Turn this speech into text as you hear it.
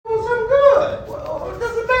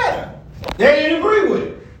They didn't agree with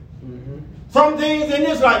it. Some things in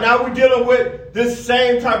this life, now we're dealing with this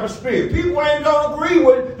same type of spirit. People ain't going to agree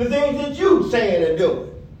with the things that you saying and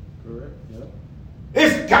doing. Correct. Yeah.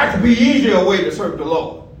 It's got to be easier way to serve the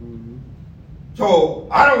Lord. So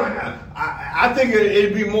I think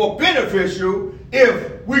it'd be more beneficial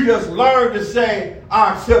if we just learn to say,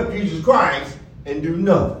 I accept Jesus Christ and do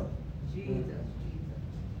nothing. Jesus.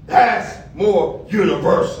 That's more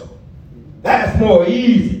universal. That's more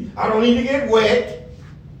easy. I don't need to get wet.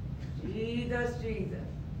 Jesus.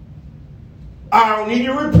 I don't need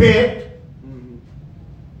to repent.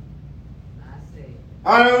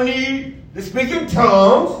 I don't need to speak in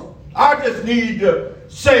tongues. I just need to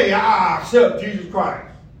say I accept Jesus Christ.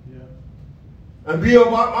 And be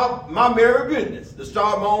about my merry business. To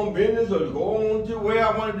start my own business or to go on to where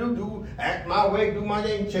I want to do act my way, do my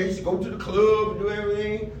thing, chase, go to the club, do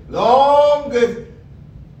everything. Long as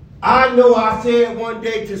I know I said one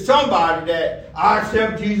day to somebody that I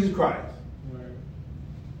accept Jesus Christ.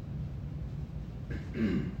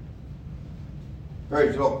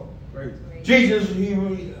 Praise the Lord. Jesus, he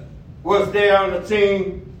was there on the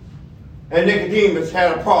scene, and Nicodemus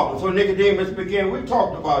had a problem. So Nicodemus began, we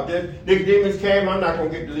talked about this. Nicodemus came, I'm not going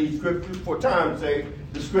to get to these scriptures for time's sake.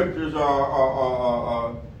 The scriptures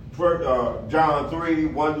are John 3,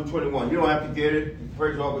 1 through 21. You don't have to get it,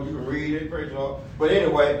 praise the Lord, but you can read it, praise the Lord. But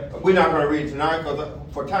anyway, we're not going to read it tonight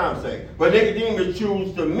for time's sake. But Nicodemus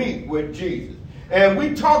chose to meet with Jesus. And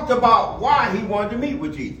we talked about why he wanted to meet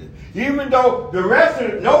with Jesus. Even though the rest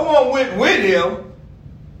of no one went with him,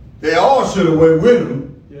 they all should have went with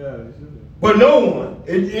him. Yeah, they should have. But no one.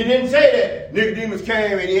 It didn't say that Nicodemus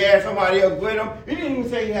came and he had somebody else with him. It didn't even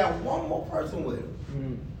say he had one more person with him.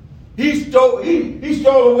 He stole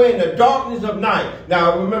away in the darkness of night.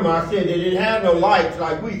 Now remember, I said they didn't have no lights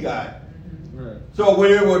like we got. Right. So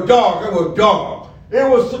when it was dark, it was dark. It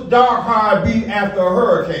was dark how it be after a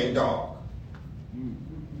hurricane dark.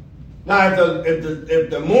 Now, if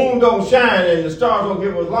the moon don't shine and the stars don't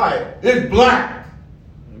give us light, it's black.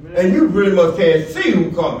 Amen. And you pretty much can't see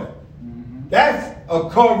who's coming. That's a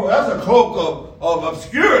cover. That's a cloak of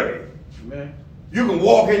obscurity. Amen. You can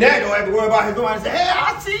walk in that, don't have to worry about him going and say, hey,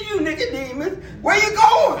 I see you, Nicodemus. Where you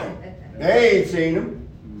going? They ain't seen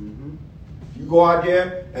him. You go out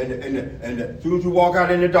there, and as soon as you walk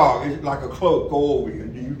out in the dark, it's like a cloak go over you,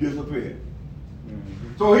 and then you disappear.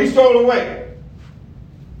 So he stole away.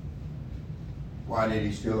 Why did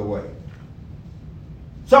he steal away?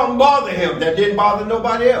 Something bothered him that didn't bother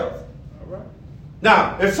nobody else. All right.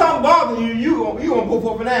 Now, if something bothers you, you're going to put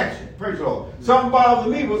forth an action. Praise the Lord. Something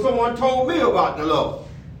bothered me when someone told me about the Lord.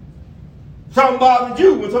 Something bothered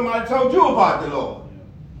you when somebody told you about the Lord.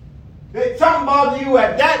 Something bothered you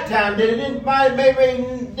at that time that it didn't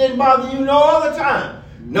bother you no other time.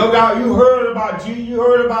 No doubt you heard about Jesus, you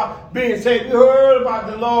heard about being saved, you heard about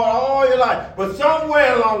the Lord all your life. But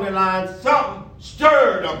somewhere along the line, something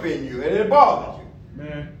stirred up in you and it bothered you.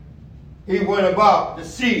 Man. He went about to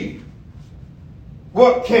see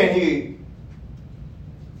what can he.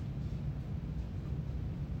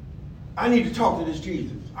 I need to talk to this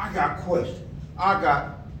Jesus. I got questions. I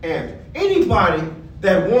got answers. Anybody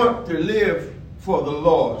that wants to live for the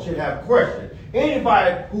Lord should have questions.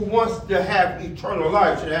 Anybody who wants to have eternal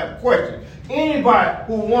life should have questions. Anybody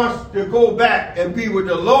who wants to go back and be with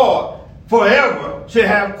the Lord forever should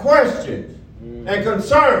have questions and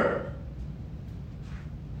concern.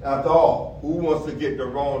 After all, who wants to get the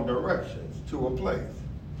wrong directions to a place?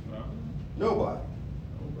 Nobody.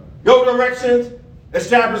 Your directions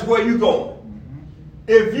establish where you're going.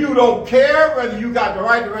 If you don't care whether you got the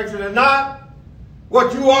right direction or not,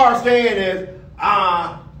 what you are saying is,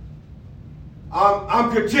 I'm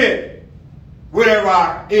content wherever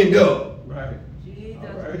I end up. Right.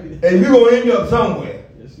 And you're going to end up somewhere.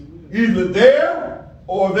 Yes, you will. Either there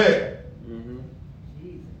or there.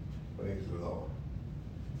 Praise the Lord.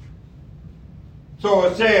 So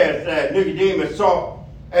it says that Nicodemus sought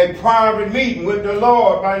a private meeting with the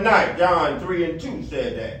Lord by night. John 3 and 2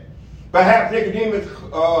 said that. Perhaps Nicodemus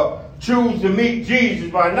chose to meet Jesus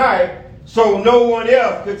by night so no one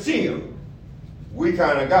else could see him. We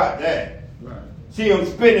kind of got that. Right. See him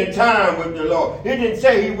spending time with the Lord. It didn't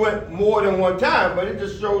say he went more than one time, but it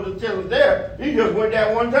just shows us till there. He just went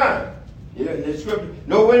that one time. Yeah, in the scripture,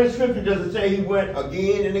 nowhere in the scripture does it say he went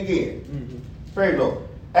again and again. Praise the Lord.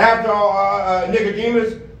 After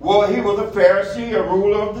Nicodemus, well, he was a Pharisee, a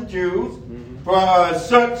ruler of the Jews. For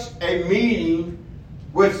such a meeting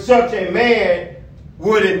with such a man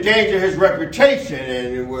would endanger his reputation and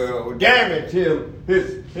it will damage him,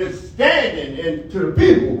 his standing to the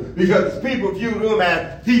people, because people viewed him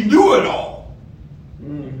as he knew it all.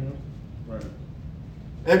 Right.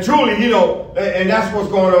 And truly, you know, and that's what's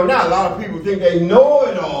going on now. A lot of people think they know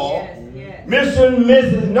it all. Yes. Mr. and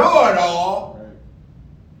Mrs. Know It All. Right.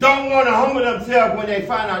 Don't want to humble themselves when they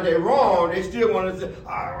find out they're wrong. They still want to say,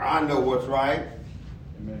 I know what's right.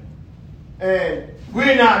 Amen. And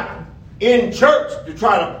we're not in church to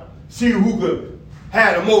try to see who could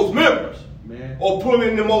have the most members Amen. or pull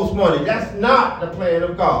in the most money. That's not the plan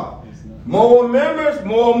of God. It's not. More members,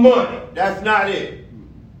 more money. That's not it.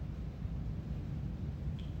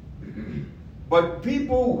 But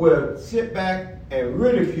people will sit back and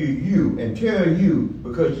ridicule you and tell you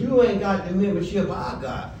because you ain't got the membership I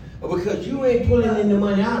got, or because you ain't pulling in the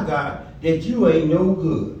money I got, that you ain't no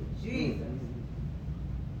good. Jesus.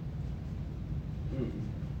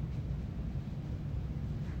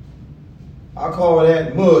 I call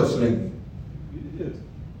that mudslinging. It is.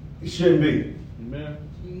 It shouldn't be. Amen.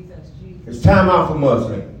 Jesus. It's time out for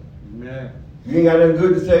mudslinging. Amen. You ain't got nothing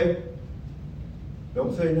good to say?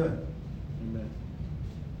 Don't say nothing. Amen.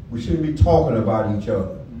 We shouldn't be talking about each other.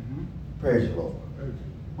 Mm-hmm. Praise the Lord.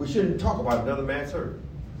 We shouldn't talk about another man's service.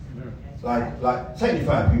 Amen. Like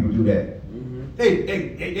sanctified people do that. Mm-hmm.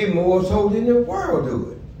 They more so than the world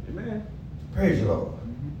do it. Amen. Praise the Lord.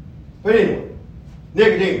 Mm-hmm. But anyway,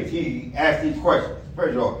 Nicodemus, he asked these questions.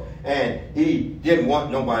 Praise the Lord. And he didn't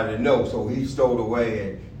want nobody to know, so he stowed away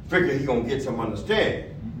and figured he gonna get some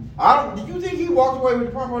understanding. Do you think he walked away with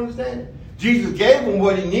the proper understanding? Jesus gave him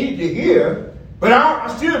what he needed to hear, but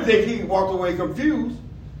I still think he walked away confused.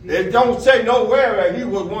 It don't say nowhere that he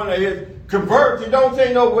was one of his converts. It don't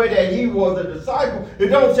say nowhere that he was a disciple. It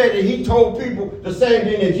don't say that he told people the same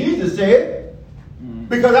thing that Jesus said,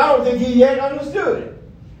 because I don't think he yet understood it.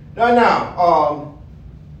 Now,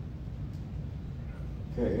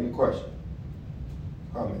 okay, any question?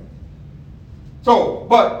 Comment. So,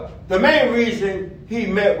 but the main reason he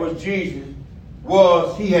met with Jesus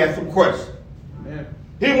was he had some questions. Amen.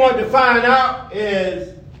 He wanted to find out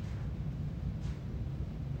is,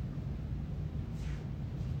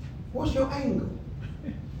 what's your angle?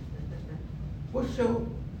 What's your,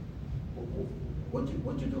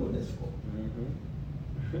 what you doing this for?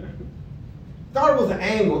 Mm-hmm. Thought it was an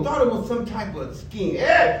angle. Thought it was some type of scheme.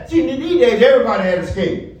 Yeah. See, in these days, everybody had a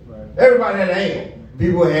scheme. Right. Everybody had an angle.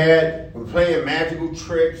 People were playing magical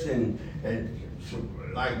tricks and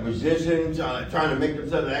like musicians trying to make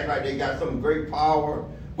themselves act like they got some great power.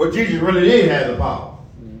 But Jesus really did have the power.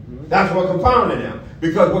 Mm-hmm. That's what confounded them.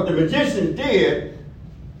 Because what the magicians did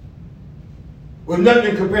was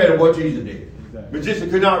nothing compared to what Jesus did. Exactly. Magician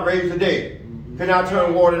could not raise the dead. Mm-hmm. Could not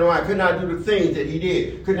turn water into wine. Could not do the things that he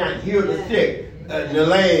did. Could not heal the sick, the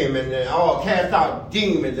lame, and all cast out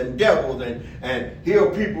demons and devils and heal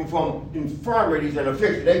people from infirmities and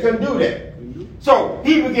afflictions. They couldn't do that. Mm-hmm. So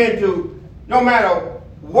he began to, no matter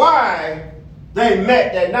why they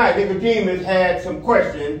met that night, Nicodemus had some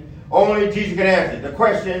questions only Jesus can answer. The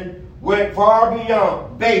question went far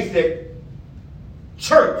beyond basic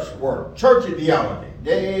church work, church theology.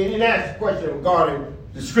 They didn't ask the question regarding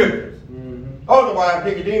the scriptures. Mm-hmm. Otherwise,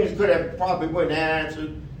 Nicodemus could have probably went and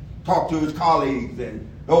answered, talked to his colleagues and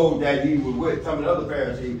those that he was with, some of the other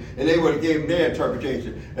Pharisees, and they would have given their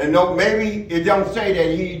interpretation. And no, maybe it don't say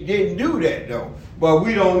that he didn't do that though, but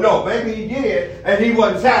we don't know. Maybe he did, and he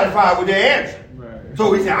wasn't satisfied with their answer. Right.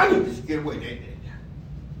 So he said, I need to get away.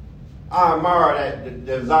 I admire that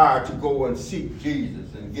desire to go and seek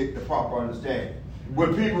Jesus and get the proper understanding.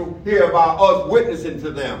 When people hear about us witnessing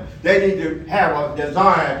to them, they need to have a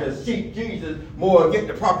desire to seek Jesus more and get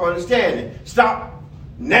the proper understanding. Stop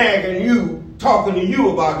nagging you, talking to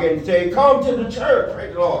you about getting saved. Come to the church,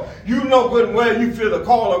 praise the Lord. You know good and well you feel the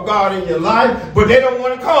call of God in your life, but they don't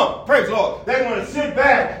want to come, praise the Lord. They want to sit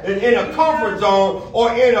back and in a comfort zone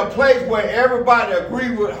or in a place where everybody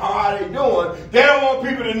agrees with how they're doing. They don't want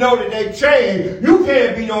people to know that they changed. You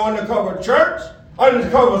can't be no undercover church,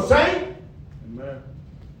 undercover saint. Amen.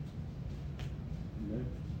 Amen.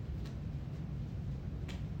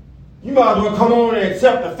 You might as well come on and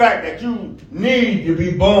accept the fact that you need to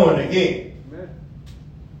be born again. Amen.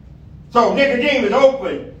 So Nicodemus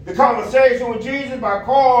opened the conversation with Jesus by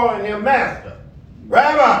calling him master.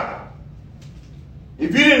 Rabbi.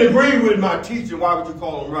 If you didn't agree with my teaching, why would you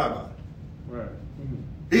call him rabbi? Right.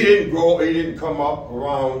 Mm-hmm. He didn't come up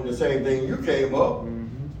around the same thing you came up.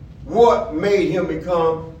 Mm-hmm. What made him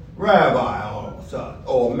become rabbi all of a sudden,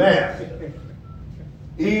 or master?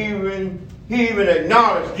 He even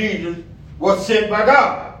acknowledged Jesus was sent by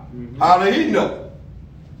God. Mm-hmm. How did he know?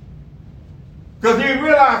 Because he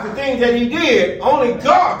realized the things that he did, only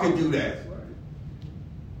God could do that. Right.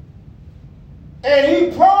 And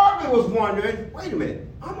he probably was wondering, wait a minute,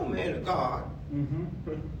 I'm a man of God.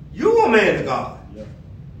 Mm-hmm. You a man of God. Yeah.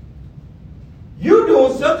 You you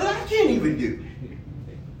doing something I can't even do.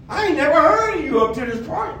 I ain't never heard of you up to this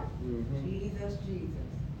point. Jesus, Jesus.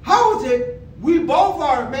 How is it we both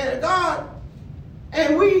are man of God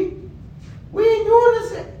and we ain't doing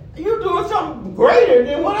this? You doing something greater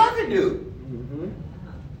than what I can do.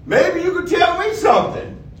 Maybe you could tell me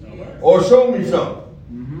something or show me something.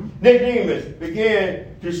 Nicodemus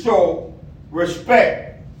began to show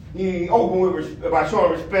respect. He opened by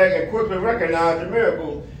showing respect and quickly recognized the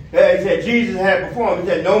miracles that he said Jesus had performed. He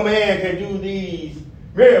said, no man can do these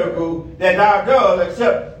miracles that thou does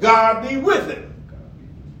except God be with him.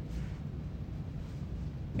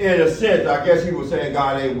 In a sense, I guess he was saying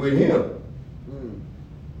God ain't with him.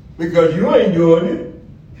 Because you ain't doing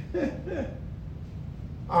it.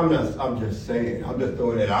 I'm just saying. I'm just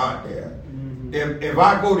throwing it out there. If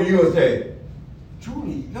I go to you and say,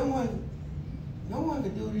 truly, no one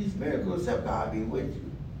can do these miracles except God be with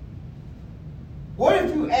you. What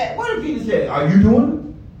if he said, are you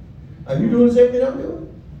doing it? Are you doing the same thing I'm doing?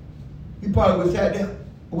 He probably would sat there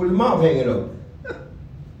with his mouth hanging open.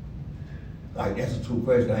 Like, that's a true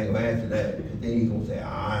question. I ain't gonna answer that. And then he's gonna say,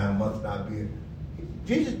 I must not be.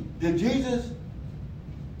 Did Jesus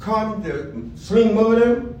come to sling mud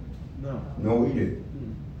him? No. No, he didn't.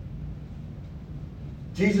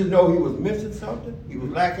 Jesus know he was missing something. He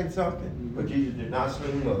was lacking something. But Jesus did not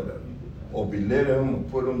sling mud him or belittle him or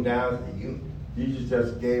put him down. Jesus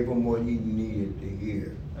just gave him what he needed to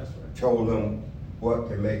hear. That's right. Told him what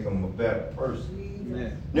can make him a better person.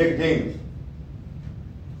 Amen. Nicodemus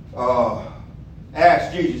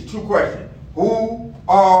asked Jesus two questions. Who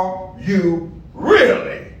are you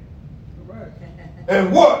really? All right.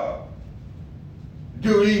 And what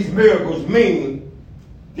do these miracles mean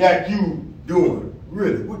that you doing?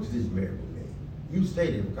 Really, what does this miracle mean? You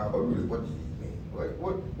stated it, but really, what does it mean?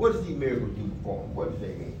 What does these miracles you perform? What does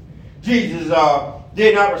they mean? Jesus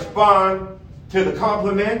did not respond to the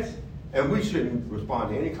compliments, and we shouldn't respond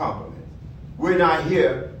to any compliments. We're not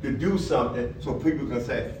here to do something so people can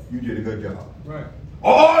say, you did a good job. Right.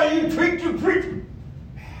 Oh, you preaching.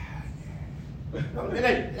 No,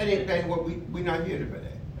 that ain't what we're not here for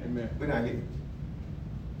that. Amen. We're not here.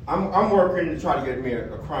 I'm working to try to get me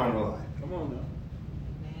a crown of life. Come on now.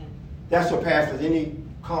 That surpasses any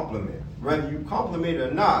compliment. Whether you compliment it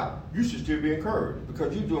or not, you should still be encouraged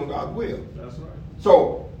because you're doing God's will. That's right.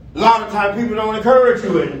 So a lot of times people don't encourage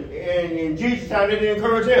you, and in Jesus' time they didn't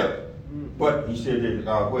encourage him. But he still did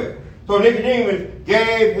God's will. So Nicodemus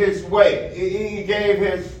gave his way. He gave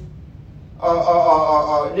his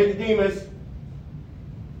Nicodemus.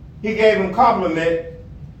 He gave him compliment.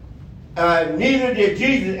 Neither did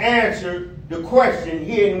Jesus answer the question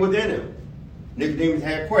hidden within him. Nicodemus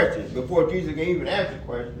had questions before Jesus can even answer the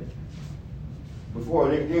question. Before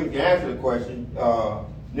Nicodemus can answer the question,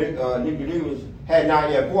 Nicodemus had not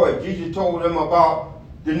yet voiced. Jesus told him about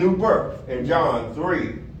the new birth in John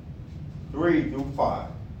 3:3-5.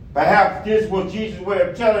 Perhaps this was Jesus' way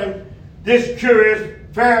of telling this curious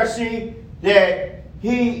Pharisee that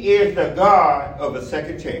he is the God of a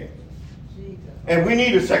second chance. Jesus. And we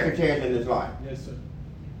need a second chance in this life. Yes, sir.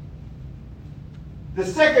 The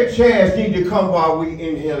second chance needs to come while we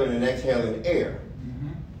inhaling and exhaling air.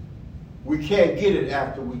 We can't get it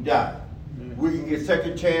after we die. We can get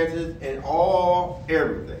second chances in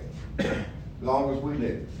everything, as long as we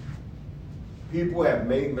live. People have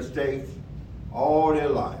made mistakes all their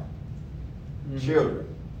life. Children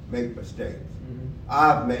make mistakes.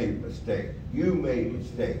 I've made mistakes. You made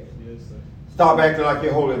mistakes. Yes, sir. Stop acting like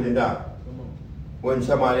you're holier than thou Come on. when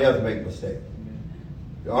somebody else makes mistakes.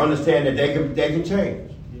 You understand that they can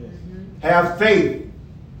change. Yes. Have faith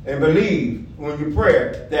and believe when you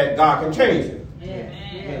pray that God can change them. Yes.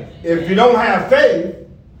 If you don't have faith,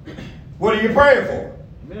 what are you praying for?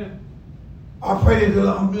 Amen. I pray that the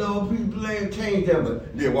Lord please change them,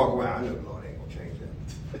 but they walk around. I know the Lord ain't gonna change them.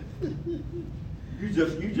 You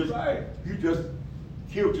just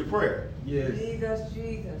killed your prayer. Yes. Jesus.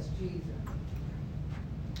 That's true.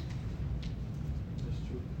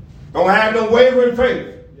 Don't have no wavering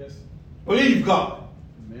faith. Yes. Believe God.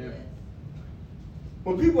 Amen.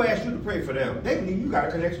 When people ask you to pray for them, they believe you got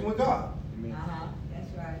a connection with God. Amen.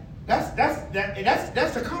 That's right.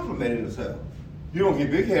 That's a compliment in itself. You don't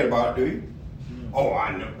get big head about it, do you? Oh,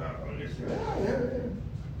 I know.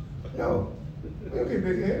 No, we don't get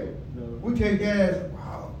big head. No. We take that as,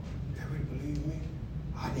 wow, they really believe me.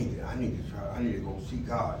 I need to try. I need to go see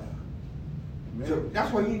God now. Amen. So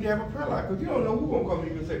that's why you need to have a prayer life, because you don't know who's gonna come to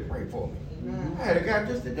you and say, pray for me. Amen. I had a guy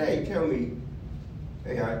just today tell me,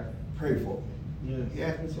 hey, I pray for me. Yes. He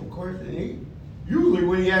asked me some questions, and usually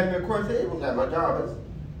when he asked me a question, it was at my job.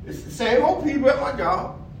 It's the same old people at my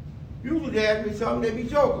job. Usually they ask me something, they be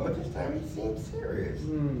joking, but this time he seemed serious.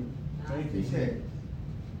 Thank He you. said,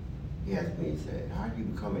 he asked me, he said, how did you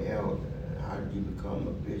become an elder? How did you become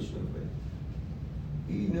a bishop? And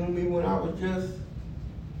he knew me when I was just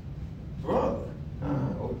brother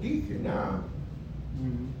or deacon. Now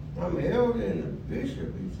I'm an elder and a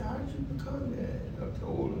bishop. He said, how did you become that? And I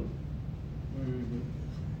told him.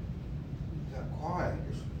 He got quiet,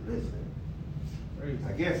 just listen.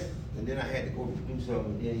 I guess, and then I had to go do something.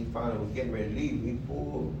 And then he finally was getting ready to leave.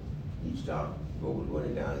 He stopped, rolled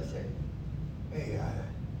it down and said, hey,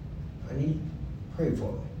 I need pray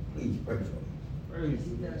for me. Please pray for me. Praise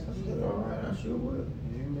Jesus. you. I said, all right, I sure will.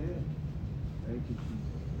 Amen. Thank you, Jesus.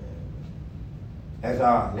 As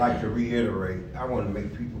I like to reiterate, I want to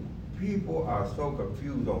make people are so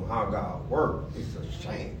confused on how God works. It's a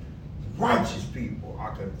shame. Righteous people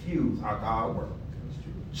are confused how God works.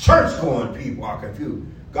 Church-going people are confused.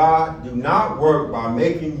 God do not work by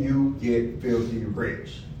making you get filthy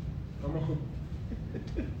rich. Come on.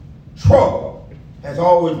 Trouble has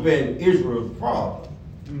always been Israel's problem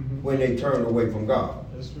when they turned away from God.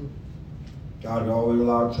 That's true. God has always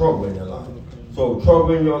allowed trouble in their life. So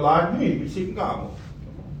trouble in your life, you need to be seeking God more.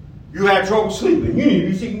 You had trouble sleeping, you need to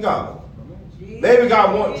be seeking God more. Maybe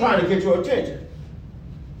God trying to get your attention.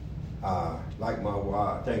 Like my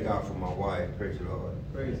wife, thank God for my wife, praise the Lord.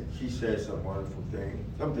 Praise. She said some wonderful things.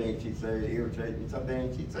 Some things she said irritate me. Some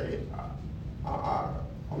things she said,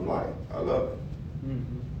 I'm like, I love it.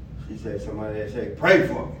 She said, somebody that said, pray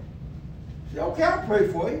for me. She said, okay, I'll pray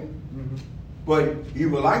for you. But he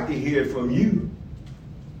would like to hear from you.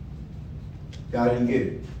 Y'all didn't get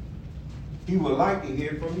it. He would like to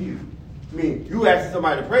hear from you. I mean, you asking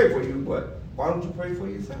somebody to pray for you, but why don't you pray for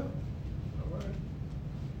yourself? All right.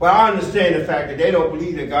 Well, I understand the fact that they don't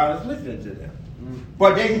believe that God is listening to them.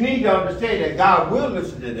 But they need to understand that God will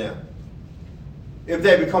listen to them if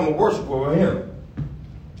they become a worshiper of Him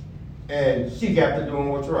and seek after doing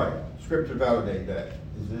what's right. Scripture validates that.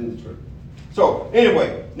 It's in the scripture. So,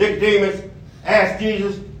 anyway, Nicodemus asked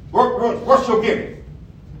Jesus, what's your giving?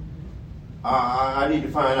 I need to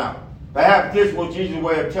find out. Perhaps this was Jesus'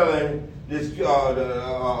 way of telling this the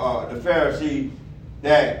Pharisee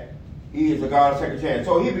that he is a God of second chance.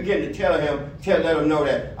 So he began to let him know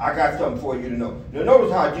that I got something for you to know. Now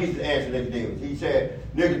notice how Jesus answered Nicodemus. He said,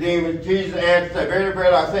 Nicodemus, Jesus answered, very,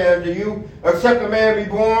 very, I say unto you, except a man be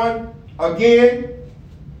born again,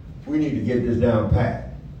 we need to get this down pat.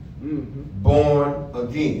 Born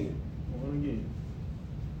again. Born again.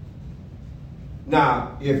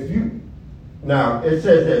 Now, it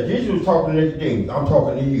says that Jesus was talking to Nicodemus. I'm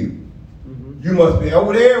talking to you. You must be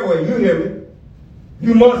over there where you hear me.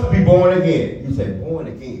 You must be born again. You say, born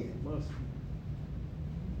again. Must be.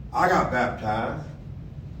 I got baptized.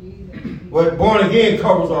 Jesus. But born again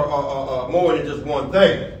covers more than just one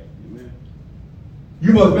thing. Amen.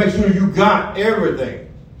 You must make sure you got everything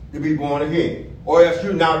to be born again, or else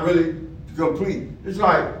you're not really complete. It's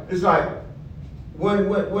like when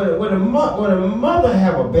a mother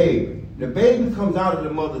have a baby, the baby comes out of the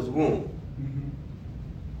mother's womb.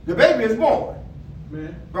 The baby is born,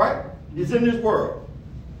 Man. right? It's in this world.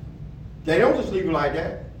 They don't just leave it like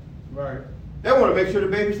that. Right. They want to make sure the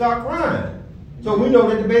baby start crying, so we know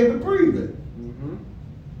that the baby breathing.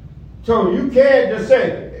 So you can't just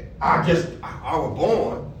say, I was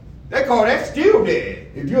born. They call that still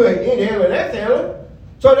dead. If you ain't inhaling that inhaler.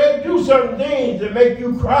 So they do certain things that make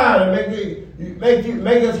you cry and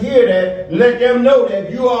make us hear that, and let them know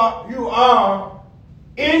that you are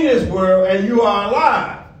in this world and you are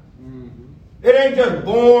alive. It ain't just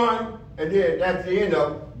born and then that's the end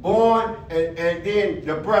of it. Born and then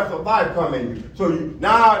the breath of life come in you. So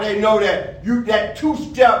now they know that that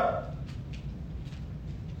two-step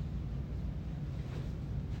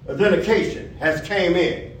authentication has came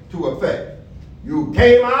in to effect. You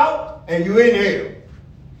came out and you inhaled.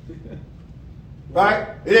 Right?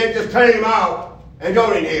 It ain't just came out and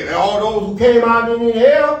don't inhale. And all those who came out and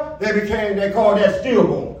inhaled, they call that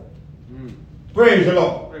stillborn. Praise the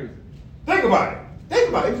Lord. Praise. Think about it. Think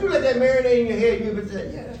about it. If you let that marinate in your head, you would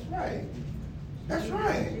say, yeah, that's right. That's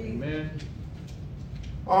right. Amen.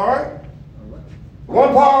 All right? All right.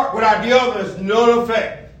 One part without the other is none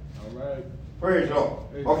effect. All right. Praise the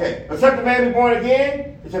Lord. Praise Okay. Except a man be born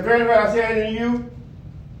again, it's a very I say unto you,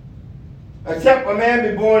 except a man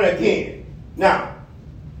be born again. Now,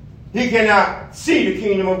 he cannot see the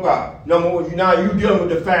kingdom of God. Number one, now you dealing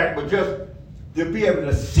with the fact, but just to be able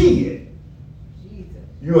to see it, Jesus.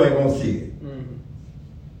 you ain't going to see it. Mm-hmm.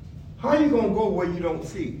 How you going to go where you don't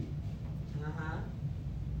see? Uh-huh.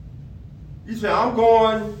 You say, I'm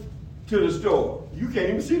going to the store. You can't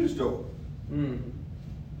even see the store. Mm-hmm.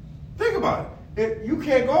 Think about it. if you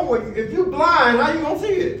can't go where if you're blind, how you gonna see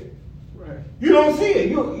it? Right. You don't see it.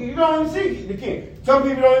 You don't even see the king. Some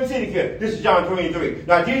people don't even see the king. This is John 23.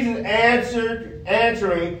 Now Jesus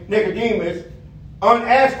answering Nicodemus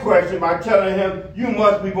unasked question by telling him, you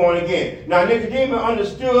must be born again. Now Nicodemus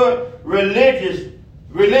understood religion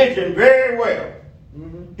very well.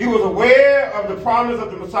 Mm-hmm. He was aware of the promise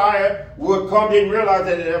of the Messiah would come, didn't realize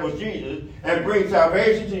that it was Jesus, and bring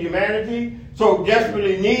salvation to humanity, so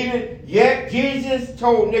desperately needed. Yet Jesus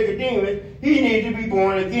told Nicodemus he needed to be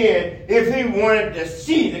born again if he wanted to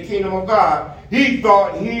see the kingdom of God. He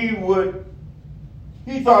thought he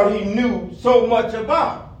knew so much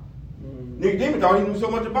about it. Nicodemus thought he knew so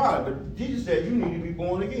much about it, but Jesus said you need to be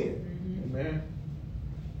born again. Amen.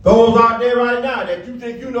 Those out there right now that you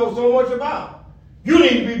think you know so much about, you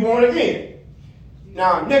need to be born again.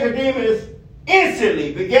 Now Nicodemus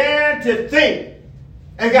instantly began to think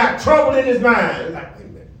and got trouble in his mind. He's like, wait a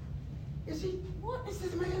minute, what is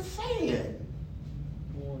this man saying?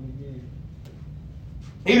 Born again.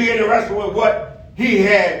 He began to wrestle with what he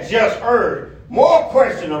had just heard. More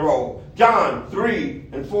questions arose. John 3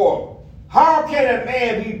 and 4. How can a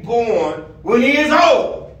man be born when he is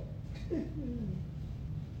old? There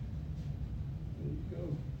you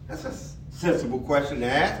go. That's a sensible question to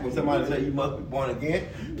ask when somebody says you must be born again.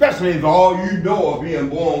 Especially if all you know of being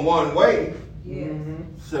born one way. Yes.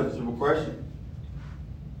 Mm-hmm. Sensible question.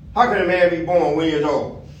 How can a man be born when he is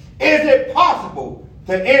old? Is it possible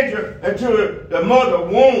to enter into the mother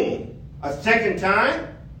womb a second time?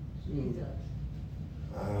 Jesus.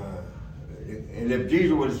 And if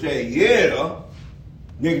Jesus would say, yeah,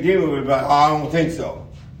 Nicodemus would be like, oh, I don't think so.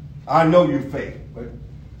 I know you fake. But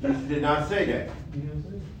Jesus did not say that.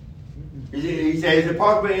 He said, is it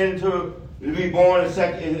possible to be born a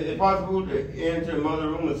second? Is it possible to enter the mother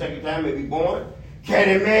womb a second time and be born? Can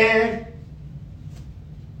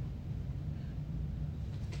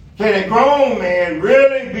a grown man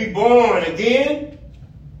really be born again?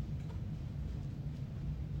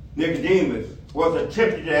 Nicodemus was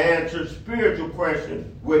attempting to answer spiritual questions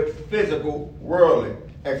with physical, worldly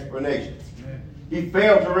explanations. He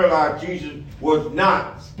failed to realize Jesus was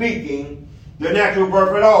not speaking the natural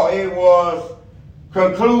birth at all. It was a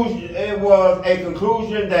conclusion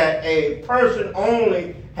that a person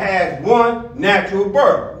only has one natural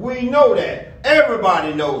birth. We know that.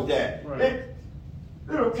 Everybody knows that. Right.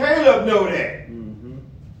 Little Caleb knew that. Mm-hmm.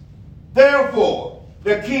 Therefore,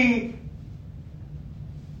 the key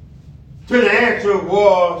to the answer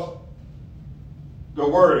was the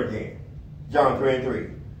word again. John 3 and 3.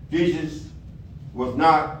 Jesus was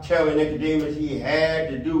not telling Nicodemus he had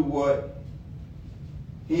to do what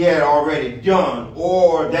he had already done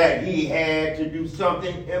or that he had to do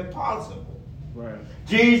something impossible. Right.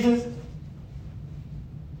 Jesus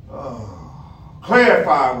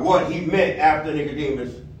clarified what he meant after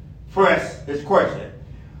Nicodemus pressed his question.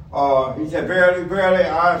 He said, verily, verily,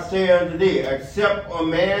 I say unto thee, except a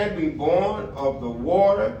man be born of the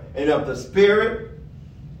water and of the Spirit,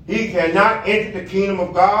 he cannot enter the kingdom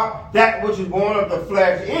of God. That which is born of the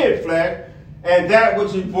flesh is flesh, and that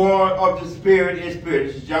which is born of the Spirit is spirit.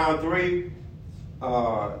 This is John 3,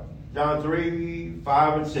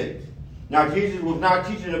 5 and 6. Now, Jesus was not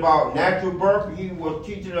teaching about natural birth. He was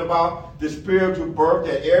teaching about the spiritual birth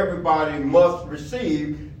that everybody must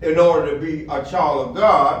receive in order to be a child of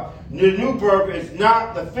God. The new birth is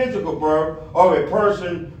not the physical birth of a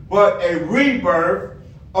person, but a rebirth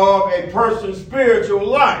of a person's spiritual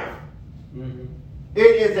life. Mm-hmm. It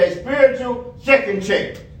is a spiritual second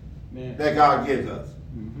chance Man. that God gives us.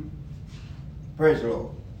 Mm-hmm. Praise the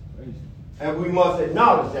Lord. Praise. And we must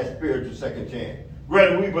acknowledge that spiritual second chance,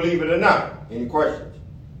 whether we believe it or not. Any questions?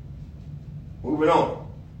 Moving on.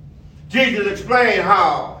 Jesus explained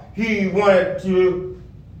how he wanted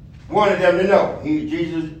them to know.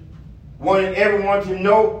 Jesus wanted everyone to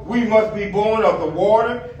know we must be born of the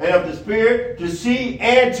water and of the Spirit to see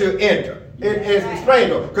and to enter. It's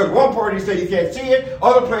explained though, because one part he said you can't see it,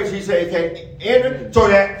 other place he said you can't enter. So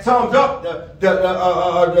that sums up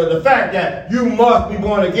the fact that you must be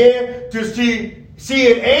born again to see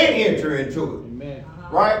it and enter into it. Amen.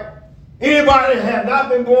 Right? Anybody that have not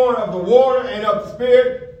been born of the water and of the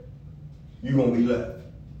Spirit, you're going to be left.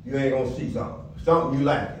 You ain't going to see something you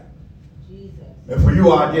lacking. Jesus. And for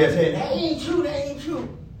you out there saying, that ain't true, that ain't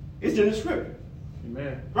true. It's in the scripture.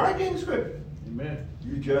 Amen. Right there in the scripture. Amen.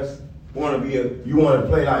 You just want to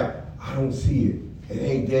play like, I don't see it. It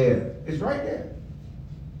ain't there. It's right there.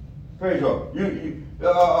 Praise God.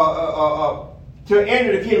 To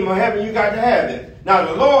enter the kingdom of heaven, you got to have this. Now,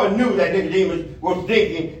 the Lord knew that Nicodemus was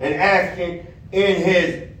thinking and asking in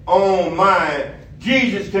his own mind.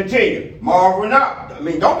 Jesus continued, marvel not. I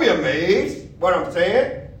mean, don't be amazed. what I'm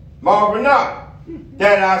saying? Marvel not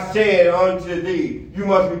that I said unto thee, you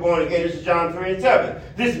must be born again. This is John 3:7.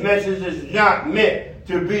 This message is not meant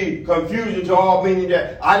to be confusing to all, meaning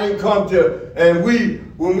that I didn't come to, and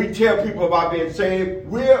when we tell people about being saved,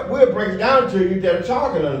 we'll break it down to you that a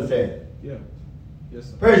child can understand it. Yeah. Yes,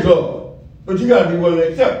 sir. Praise the Lord. But you got to be willing to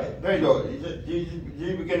accept it. Praise the Lord. Jesus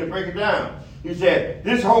began to break it down. He said,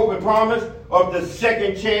 this hope and promise of the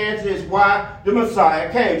second chance is why the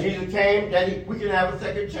Messiah came. Jesus came that we can have a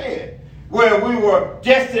second chance. Where we were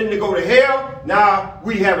destined to go to hell, now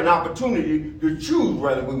we have an opportunity to choose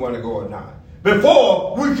whether we want to go or not.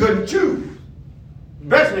 Before, we couldn't choose,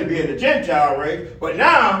 especially being a Gentile race, but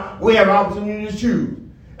now we have an opportunity to choose.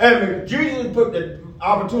 And Jesus put the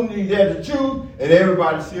opportunity there to choose, and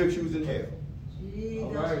everybody's still choosing hell. Jesus,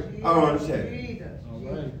 All right. Jesus, I don't understand. Jesus, All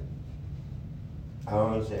Jesus. right. I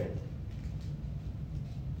don't understand.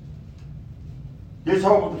 This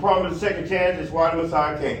hope of the promise of the second chance is why the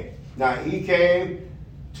Messiah came. Now, he came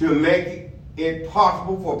to make it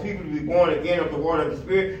possible for people to be born again of the water of the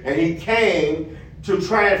Spirit, and he came to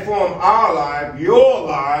transform our life, your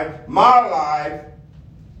life, my life,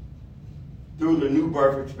 through the new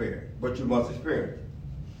birth experience. But you must experience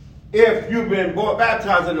it. If you've been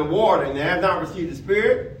baptized in the water and have not received the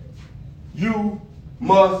Spirit, you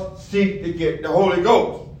must seek to get the Holy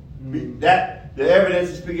Ghost. That the evidence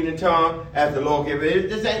is speaking in tongue as the Lord gave it.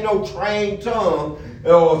 This ain't no trained tongue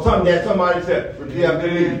or something that somebody said. Repeat after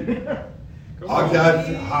me. I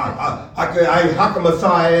can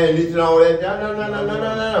Messiah and this and all that.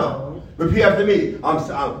 No. Repeat after me. I'm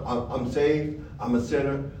saved. I'm a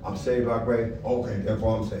sinner. I'm saved by grace. Okay,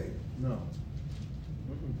 therefore I'm saved. No.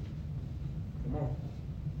 Come on.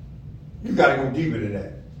 You got to go deeper than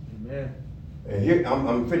that. Amen. And here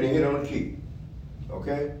I'm finna hit on the key.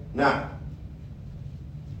 Okay? Now.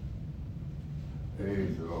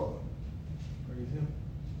 Praise the Lord. Praise him.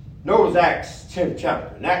 Notice Acts 10th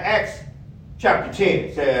chapter. Now Acts chapter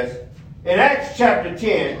 10 says, in Acts chapter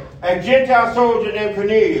 10, a Gentile soldier named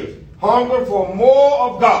Cornelius hungered for more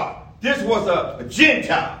of God. This was a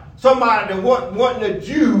Gentile. Somebody that wasn't a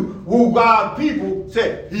Jew who God's people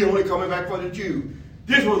said, he only coming back for the Jews.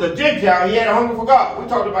 This was a Gentile. He had a hunger for God. We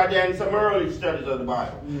talked about that in some early studies of the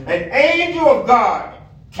Bible. An angel of God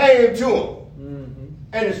came to him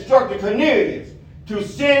and instructed Cornelius to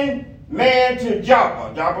send man to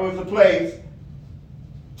Joppa. Joppa was a place,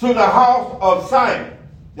 to the house of Simon,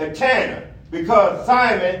 the tanner, because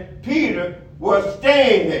Simon Peter was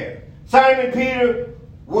staying there. Simon Peter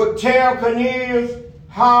would tell Cornelius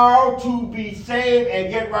how to be saved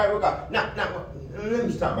and get right with God. Now, let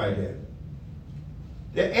me stop right there.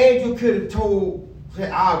 The angel could have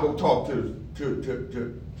said, I'll go talk to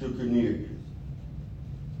Cornelius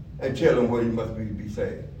and tell him what he must be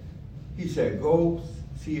saved. He said, go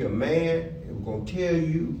see a man and we're going to tell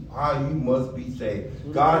you how you must be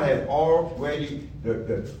saved. God has already,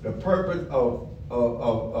 the purpose of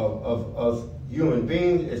us human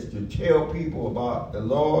beings is to tell people about the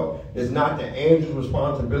Lord. It's not the angel's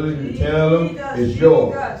responsibility to tell them. It's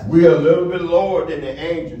yours. We're a little bit lower than the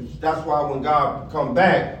angels. That's why when God come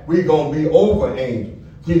back, we're going to be over angels.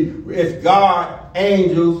 See, it's God,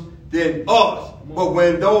 angels, then us. But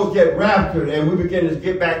when those get raptured and we begin to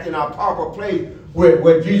get back in our proper place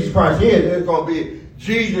where Jesus Christ is, it's going to be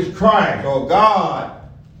Jesus Christ or God,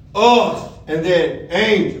 us, and then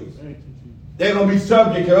angels. They're going to be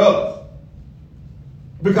subject to us.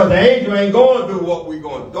 Because the angel ain't going through what we're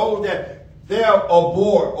going through. Those that their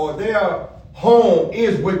abode or their home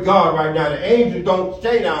is with God right now. The angels don't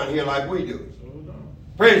stay down here like we do.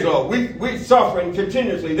 Praise the Lord. We suffering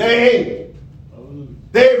continuously. They ain't.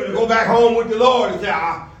 They're able to go back home with the Lord and say,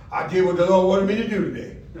 I did what the Lord wanted me to do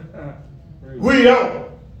today. We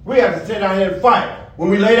don't. We have to sit down here and fight. When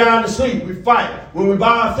we lay down to sleep, we fight. When we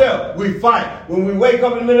by ourselves, we fight. When we wake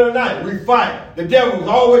up in the middle of the night, we fight. The devil's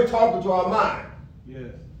always talking to our mind.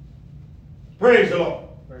 Yes. Praise the Lord.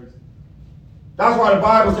 Praise. That's why the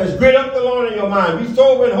Bible says, grit up the Lord in your mind. Be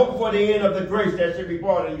sober and hope for the end of the grace that should be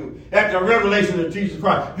brought in you. That's the revelation of Jesus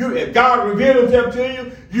Christ. If God revealed himself to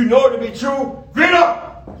you, you know it to be true. Grit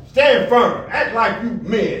up. Stand firm. Act like you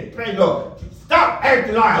men. Praise the Lord. Stop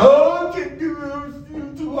acting like, oh, I can't do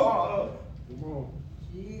this. Too hard. Come on.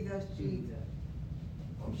 Jesus.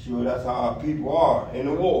 I'm sure that's how our people are in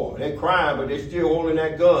the war. They're crying, but they're still holding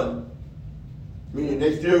that gun. Meaning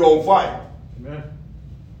they still gonna fight. Amen.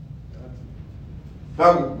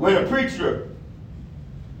 Now, when a preacher,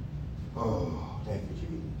 oh, thank you,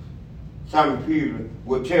 Jesus. Simon Peter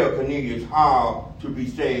would tell Cornelius how to be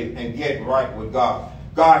saved and get right with God.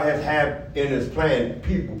 God has had in his plan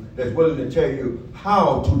people that's willing to tell you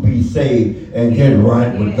how to be saved and get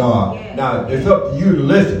right with God. Now, it's up to you to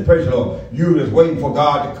listen. Praise the Lord. You that's waiting for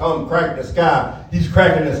God to come crack the sky. He's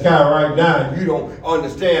cracking the sky right now, and you don't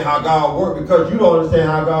understand how God works because you don't understand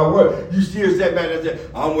how God works. You still sit back and say,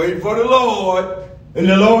 I'm waiting for the Lord. And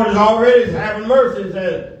the Lord is already having mercy and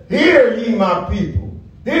saying, hear ye my people.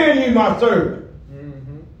 Hear ye my servant.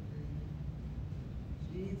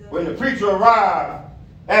 When the preacher arrived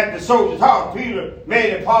at the soldier's house, Peter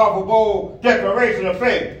made a powerful, bold declaration of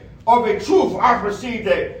faith. Of a truth, I perceive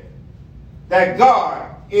that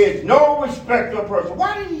God is no respecter of person.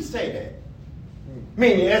 Why did he say that?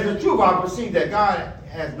 Meaning, as a truth, I perceive that God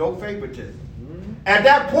has no favoritism. At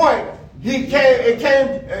that point,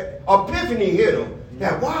 epiphany hit him.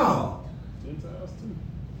 That, wow,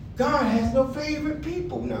 God has no favorite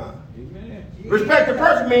people now. Respect the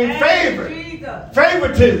person means favorite.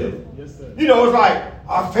 Favoritism. Yes, sir. You know, it's like,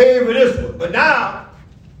 I favor this one. But now,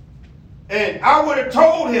 and I would have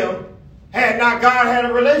told him, had not God had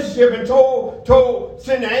a relationship and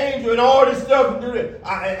send the angel and all this stuff. And do that.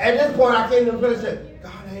 At this point, I came to the place and said,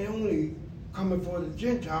 God ain't only coming for the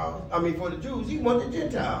Gentiles, for the Jews. He wants the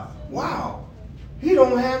Gentiles. Wow. He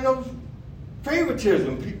don't have no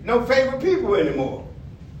favoritism, no favorite people anymore.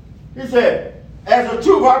 He said, as a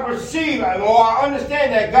truth, I perceive or I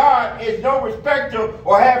understand that God is no respecter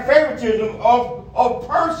or have favoritism of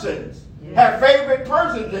persons, have favorite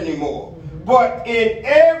persons anymore. But in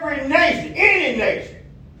every nation, any nation,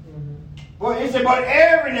 well, he said, but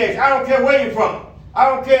every nation, I don't care where you're from. I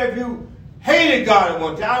don't care if you hated God at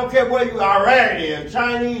one time. I don't care whether you're Iranian,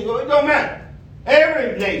 Chinese, or it don't matter.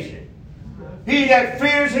 Every nation. He that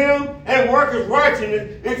fears him and worketh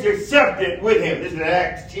righteousness is accepted with him. This is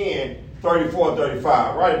Acts 10, 34 and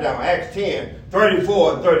 35. Write it down. Acts 10,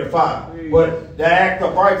 34 and 35. But the act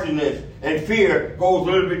of righteousness and fear goes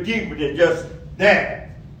a little bit deeper than just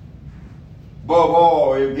that. Above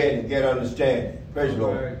all, you get understanding. Praise the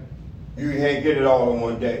Lord. You can't get it all in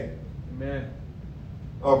one day. Amen.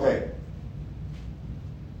 Okay.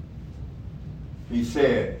 He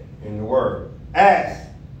said in the word, I'm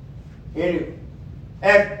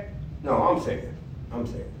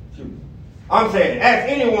saying, ask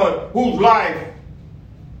anyone whose life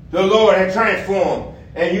the Lord has transformed,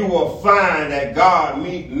 and you will find that God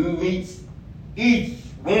meets each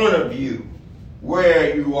one of you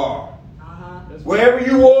where you are. Wherever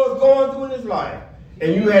you was going through in this life,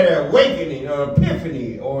 and you had an awakening or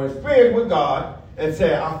epiphany or experience with God, and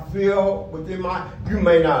say, I feel within you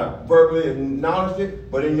may not verbally acknowledge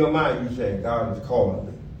it, but in your mind you say, God is calling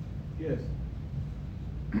me. Yes.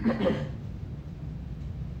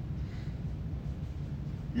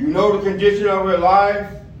 You know the condition of your life.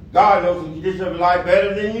 God knows the condition of your life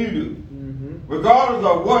better than you do. Regardless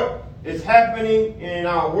of what is happening in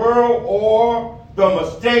our world or the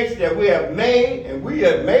mistakes that we have made, and we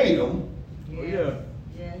have made them. Yes.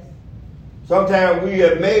 Sometimes we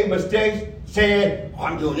have made mistakes saying,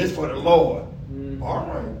 I'm doing this for the Lord. All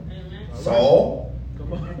right. So,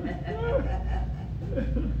 come on.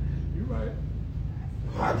 You're right.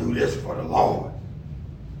 I do this for the Lord.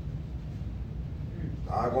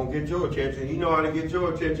 I'm going to get your attention. He know how to get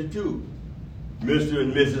your attention too. Mr.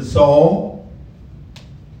 and Mrs. Saul.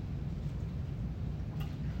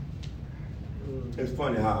 It's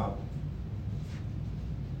funny how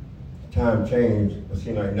time changed, but it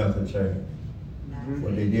seems like nothing changed.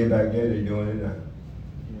 What they did back then, they're doing it now.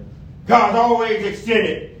 God's always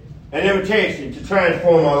extended an invitation to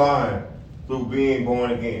transform our lives through being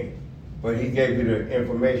born again. But he gave you the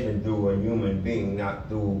information through a human being, not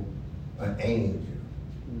through an angel.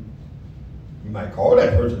 You might call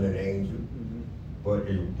that person an angel, but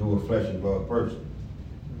it's through a flesh and blood person.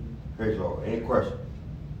 Praise the Lord. Any questions?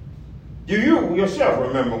 Do you yourself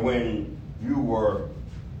remember when you were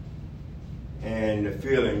and the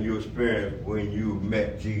feeling you experienced when you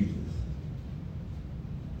met Jesus?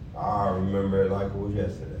 I remember it like it was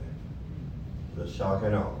yesterday. The shock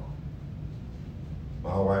and awe.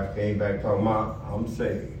 My wife came back talking about, I'm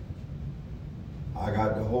saved. I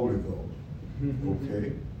got the Holy Ghost.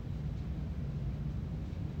 Okay.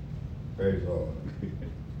 Praise the Lord.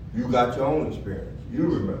 You got your own experience. You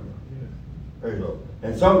remember. Praise the Lord.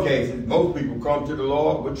 In some cases, most people come to the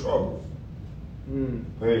Lord with troubles.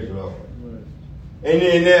 Praise the Lord. And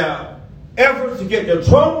in their efforts to get their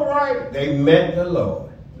trouble right, they met the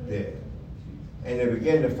Lord there. And they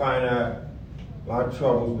begin to find out my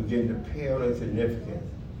troubles begin to pale in significance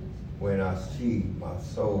when I see my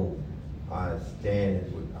soul, I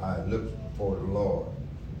look for the Lord.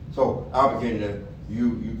 So you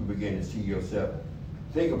can begin to see yourself.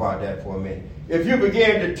 Think about that for a minute. If you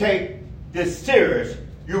begin to take this serious,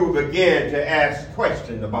 you will begin to ask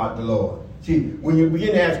questions about the Lord. See, when you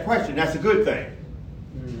begin to ask questions, that's a good thing.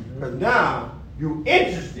 Because now you're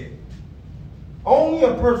interested. Only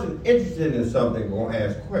a person interested in something going to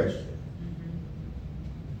ask questions.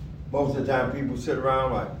 Most of the time people sit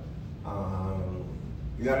around like,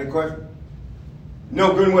 you got any questions?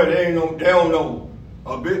 No good way. They don't know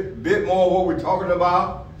a bit more what we're talking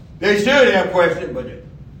about. They should have questions, but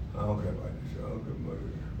I don't care about this. I don't care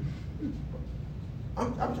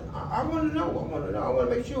about it. I want to know. I want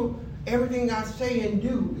to make sure everything I say and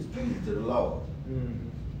do is pleasing to the Lord.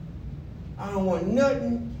 I don't want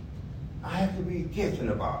nothing I have to be guessing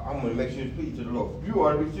about. I'm going to make sure it's pleasing to the Lord. You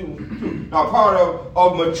ought to be too. Now, part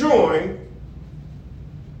of maturing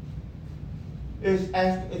is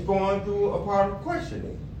going through a part of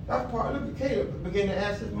questioning. That's part. Look at Caleb begin to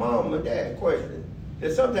ask his mom and dad questions.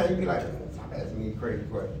 And sometimes you be like, stop asking me crazy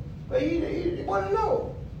questions. But he want to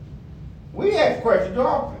know. We ask questions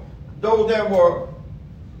often. Those that were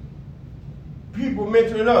people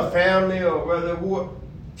mentoring us, family or whether who were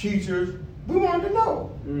teachers, we wanted to know.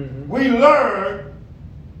 We learn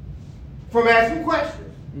from asking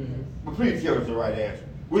questions. But please give us the right answer.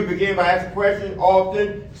 We begin by asking questions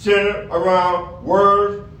often centered around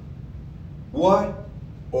words, what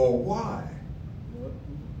or why.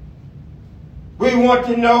 We want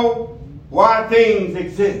to know why things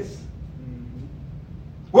exist.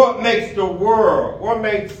 What makes the world, what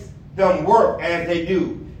makes them work as they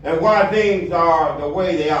do, and why things are the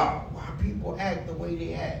way they are. Why people act the way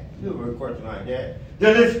they act. You know a question like that.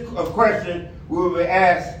 The list of questions we will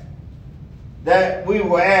ask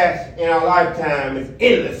in our lifetime is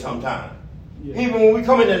endless sometimes. Yeah. Even when we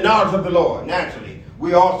come into the knowledge of the Lord, naturally,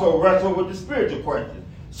 we also wrestle with the spiritual questions.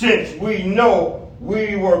 Since we know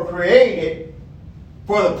we were created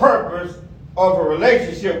for the purpose of a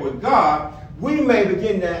relationship with God, we may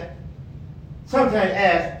begin to sometimes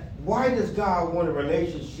ask, why does God want a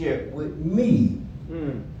relationship with me?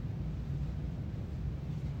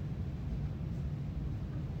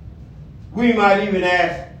 We might even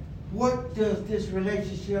ask, what does this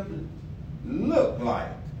relationship look like?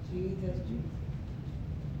 Jesus.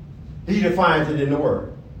 He defines it in the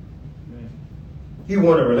Word. Amen. He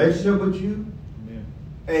wants a relationship with you. Amen.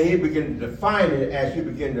 And he began to define it as you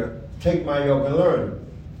begin to take my yoke and learn it.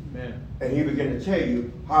 Amen. And he began to tell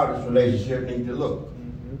you how this relationship needs to look.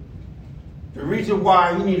 The reason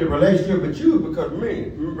why he needs a relationship with you, because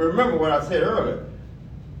remember what I said earlier.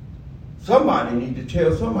 Somebody needs to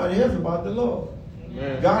tell somebody else about the Lord.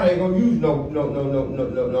 Amen. God ain't gonna use no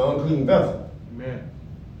unclean vessel. Amen.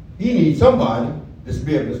 He needs somebody to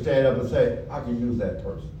be able to stand up and say, I can use that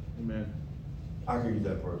person. Amen. I can use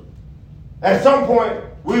that person. At some point,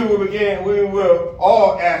 we will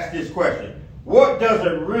all ask this question. What does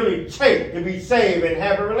it really take to be saved and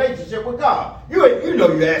have a relationship with God? You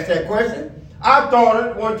know you asked that question. I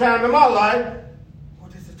thought it one time in my life.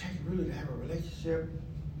 What does it take really to have a relationship?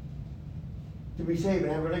 To be saved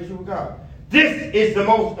and have a relationship with God? This is the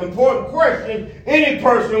most important question any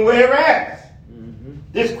person will ever ask.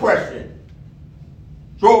 This question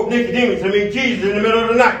drove Nicodemus to meet Jesus in the middle of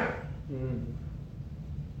the night.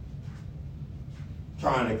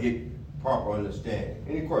 Trying to get proper understanding.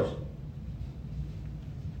 Any questions?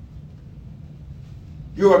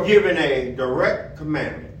 You are given a direct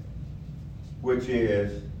commandment, which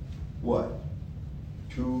is what?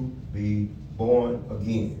 To be born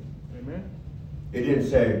again. Amen. It didn't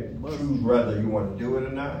say choose whether you want to do it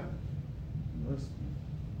or not.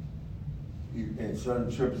 And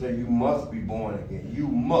certain scriptures say you must be born again. You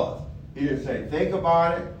must. He didn't say think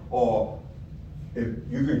about it or if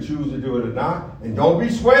you can choose to do it or not. And don't be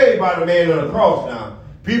swayed by the man on the cross now.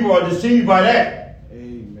 People are deceived by that.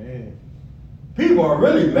 Amen. People are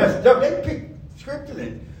really messed up. They pick scriptures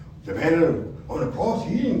and the man on the cross,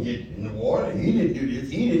 he didn't get in the water. He didn't do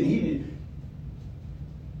this. He didn't.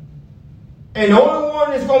 And the only one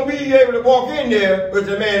that's going to be able to walk in there is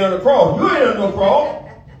the man on the cross. You ain't on no cross.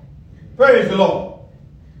 Praise the Lord.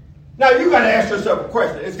 Now you got to ask yourself a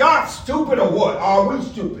question. Is God stupid or what? Are we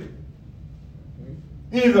stupid?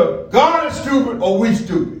 Either God is stupid or we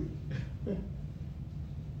stupid.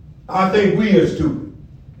 I think we are stupid.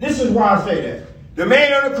 This is why I say that. The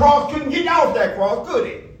man on the cross couldn't get off that cross, could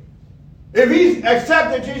he? If he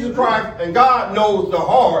accepted Jesus Christ and God knows the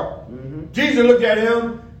heart, Jesus looked at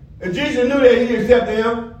him and Jesus knew that he accepted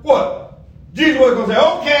him. What? Jesus was going to say,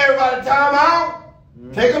 okay, everybody, time out.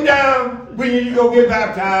 Take him down. We need to go get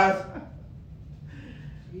baptized.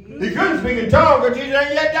 He couldn't speak in tongues because Jesus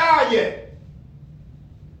ain't yet died yet.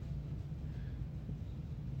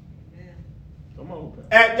 Come on.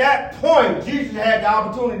 At that point, Jesus had the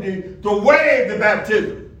opportunity to waive the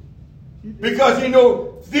baptism because he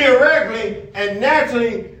knew theoretically and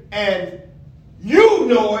naturally, and you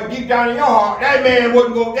know it deep down in your heart, that man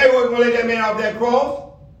wasn't going. They wasn't going to let that man off that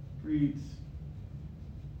cross. Preach.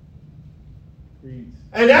 Preach.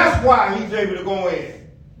 And that's why he's able to go in.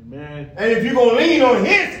 Amen. And if you're going to lean on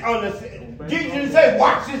Jesus didn't say,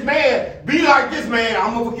 watch this man, be like this man,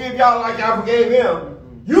 I'm going to forgive y'all like I forgave him.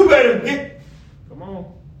 You better get, Come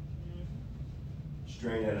on.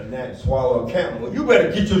 strain at a gnat and swallow a camel. You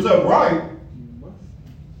better get yourself right. You must.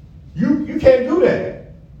 You can't do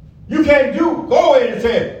that. You can't go in and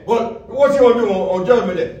say, well, what you going to do on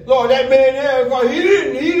Judgment Day? Lord, that man there, well, he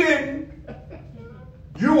didn't.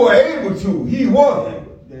 You were able to. He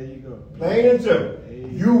wasn't. There you go. Plain and simple.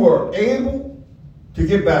 You were able to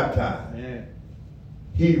get baptized. Man.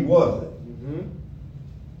 He wasn't.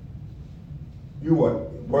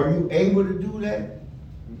 Mm-hmm. Were you able to do that?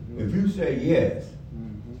 Mm-hmm. If you say yes,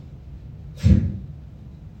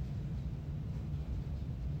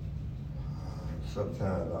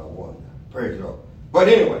 sometimes I wonder. Praise the Lord. But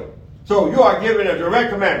anyway, so you are given a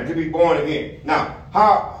direct commandment to be born again. Now,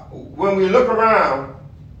 when we look around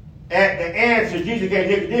at the answer Jesus gave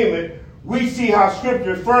Nicodemus, we see how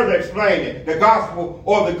Scripture further explains it. The gospel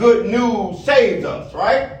or the good news saves us,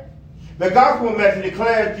 right? The gospel message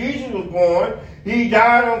declares Jesus was born, he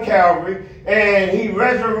died on Calvary, and he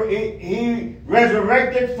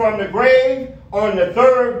resurrected from the grave on the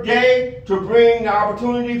third day to bring the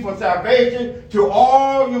opportunity for salvation to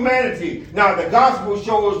all humanity. Now, the gospel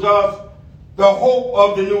shows us the hope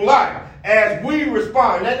of the new life as we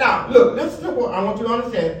respond. Now, look, listen to what I want you to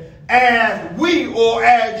understand.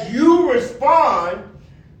 As you respond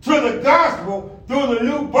to the gospel through the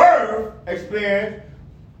new birth experience,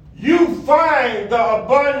 you find the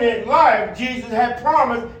abundant life Jesus had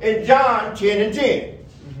promised in John 10 and 10.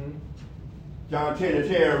 Mm-hmm. John 10 and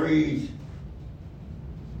 10 reads,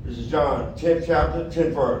 this is John 10 chapter,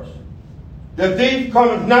 10 verse. The thief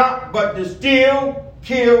cometh not but to steal,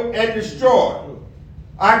 kill, and destroy.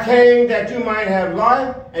 I came that you might have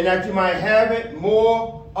life and that you might have it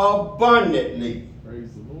more abundantly.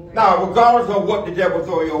 Praise the Lord. Now, regardless of what the devil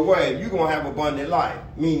throw your way, you're going to have abundant life.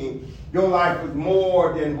 Meaning, your life is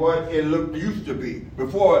more than what it used to be.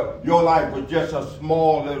 Before, your life was just a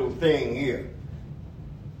small little thing here.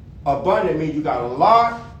 Abundant means you got a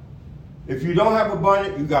lot. If you don't have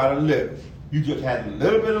abundant, you got a little. You just had a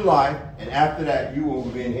little bit of life, and after that, you will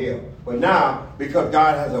be in hell. But now, because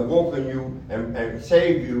God has awoken you and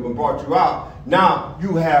saved you and brought you out, now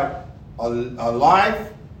you have a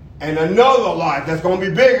life and another life that's going to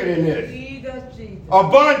be bigger than this. Jesus.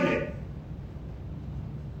 Abundant.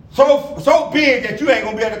 So big that you ain't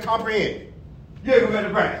going to be able to comprehend it. You ain't going to be able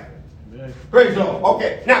to grasp it. Amen. Praise the Lord.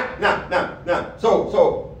 Okay, now.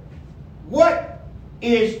 So, what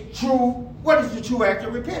is the true act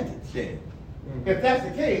of repentance then? Mm-hmm. If that's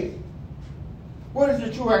the case, what is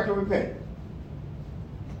the true act of repentance?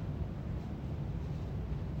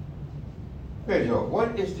 Praise the Lord.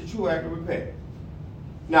 What is the true act of repentance?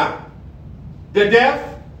 Now, the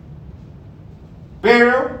death,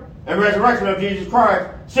 burial, and resurrection of Jesus Christ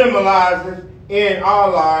symbolizes in our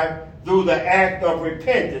life through the act of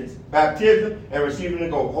repentance, baptism, and receiving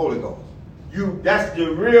the Holy Ghost. That's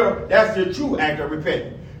the true act of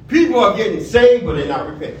repentance. People are getting saved, but they're not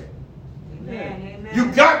repenting. Amen. You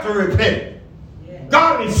got to repent. Yes.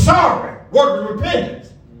 Godly sorry works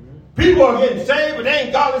repentance. People are getting saved, but they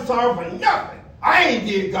ain't godly sorry for nothing. I ain't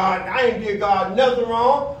did God nothing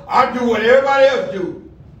wrong. I do what everybody else do.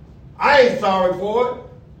 I ain't sorry for it.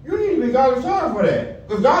 You need to be godly sorry for that.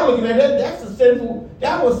 Because God looking at that, that's a sinful,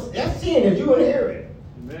 that's sin that you inherited.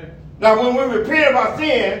 Amen. Now when we repent of our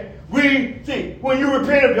sin, when you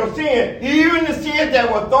repent of your sin, even the sin that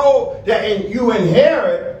you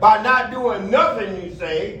inherit by not doing nothing, you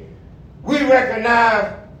say, we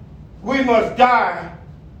recognize we must die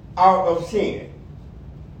out of sin.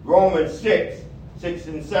 Romans 6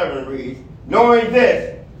 and 7 reads, knowing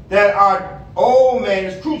this, that our old man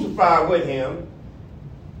is crucified with him,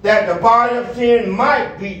 that the body of sin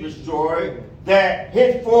might be destroyed, that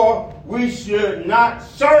henceforth we should not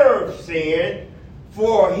serve sin,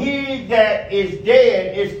 for he that is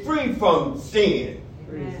dead is free from sin.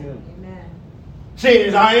 Praise him. Amen. Sin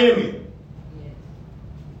is our enemy. Yes.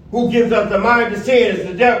 Who gives us the mind to sin is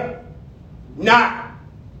the devil, not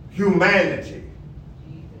humanity.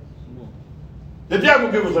 Jesus. Come on. The devil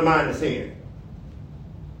gives us a mind to sin.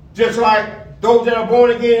 Just like those that are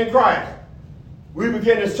born again in Christ. We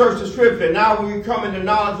begin to search the scripture. Now we come into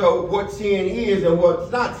knowledge of what sin is and what's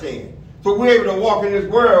not sin. So we're able to walk in this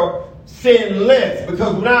world sinless,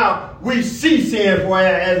 because now we see sin for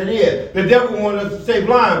as it is. The devil wants us to stay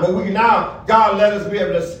blind, but God let us be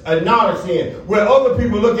able to acknowledge sin. Where other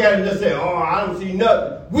people look at it and just say, oh, I don't see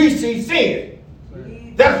nothing. We see sin.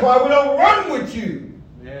 That's why we don't run with you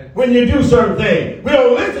when you do certain things. We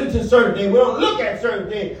don't listen to certain things. We don't look at certain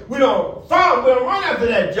things. We don't run after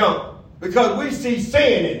that junk because we see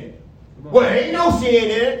sin in it. Well, there ain't no sin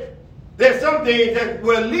in it. There's some things that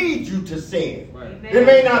will lead you to sin. Right. It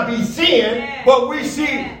may not be sin, but we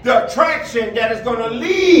see the attraction that is going to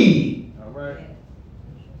lead. All right.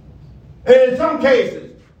 And in some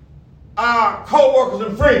cases, our co-workers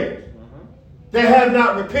and friends, they have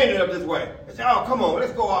not repented of this way. They say, oh, come on,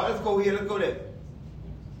 let's go out, let's go here, let's go there.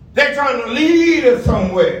 They're trying to lead us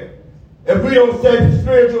somewhere. If we don't stay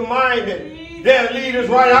spiritual minded, they'll lead us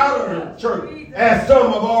right out of the church, as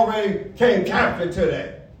some have already came captive to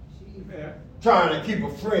that. Trying to keep a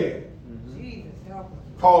friend.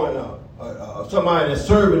 Calling somebody that's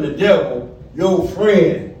serving the devil your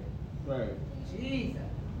friend. Right. Jesus.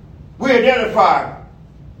 We identify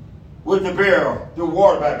with the burial through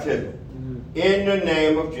water baptism. In the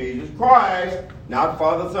name of Jesus Christ, not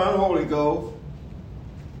Father, Son, Holy Ghost.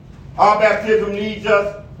 Our baptism leads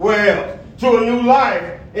us where else? To a new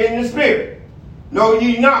life in the Spirit. Know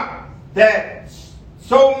ye not that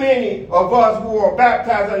so many of us who are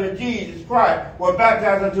baptized unto Jesus Christ were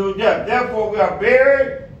baptized unto death. Therefore we are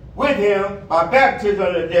buried with him by baptism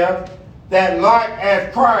unto death, that like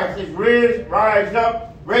as Christ is raised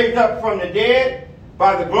up from the dead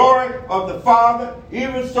by the glory of the Father,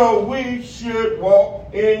 even so we should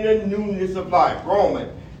walk in the newness of life.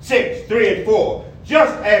 Romans 6, 3 and 4.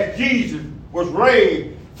 Just as Jesus was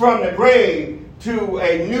raised from the grave to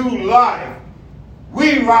a new life,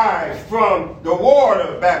 we rise from the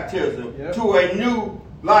water baptism to a new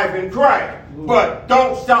life in Christ. But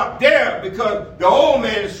don't stop there, because the old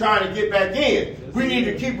man is trying to get back in. We need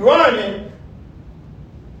to keep running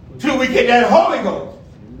till we get that Holy Ghost.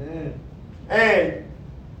 Amen. And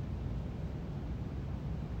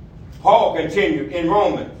Paul continued in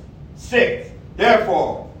Romans 6.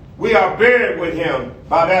 Therefore, we are buried with him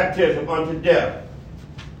by baptism unto death,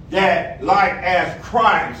 that like as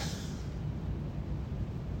Christ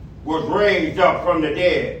was raised up from the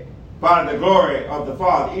dead by the glory of the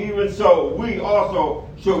Father, even so we also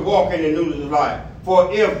should walk in the newness of life.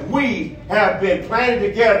 For if we have been planted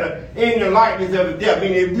together in the likeness of the death,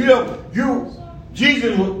 meaning if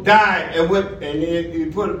Jesus died and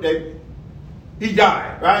he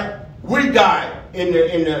died, right? We died in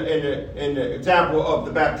the example of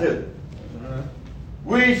the baptism.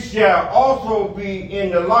 We shall also be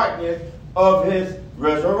in the likeness of his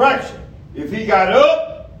resurrection. If he got up,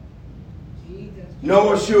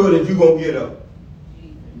 know assured that you're going to get up.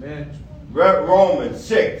 Amen. Romans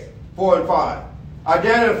 6, 4 and 5.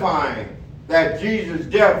 Identifying that Jesus'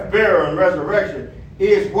 death, burial, and resurrection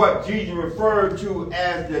is what Jesus referred to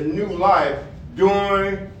as the new life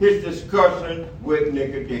during his discussion with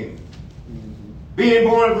Nicodemus. Being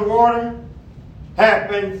born of the water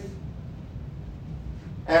happens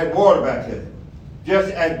at water baptism.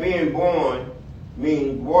 Just as being born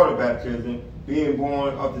means water baptism, being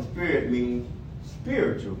born of the Spirit means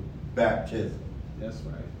spiritual baptism. That's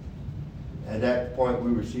right. At that point,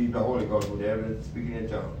 we receive the Holy Ghost with evidence speaking in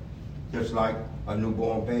tongues. Just like a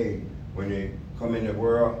newborn baby, when they come in the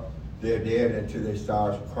world, they're dead until they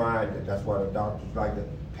start crying. That's why the doctors like to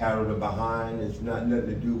paddle them behind. It's not nothing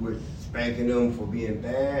to do with spanking them for being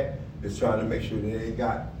bad. It's trying to make sure that they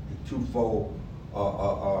got the twofold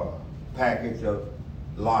package of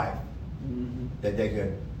life, that they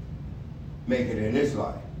can make it in this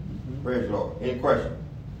life. Praise the Lord. Any questions?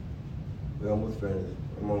 We're almost finished.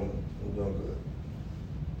 I'm doing good.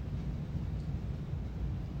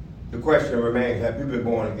 The question remains, have you been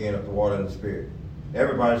born again of the water and the Spirit?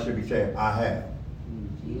 Everybody should be saying, I have.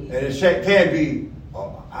 And it can be, I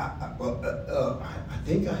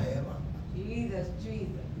think I have. Jesus.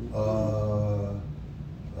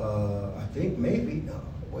 I think maybe.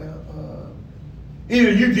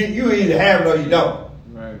 Either you either have it or you don't.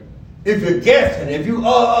 Right. If you're guessing, if you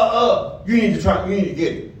you need to try. You need to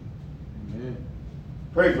get it. Amen.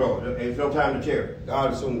 Praise the Lord. It's no time to tarry.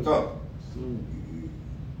 God is soon to come.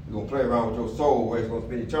 You're gonna play around with your soul where it's gonna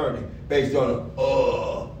spend eternity based on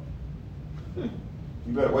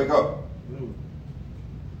You better wake up.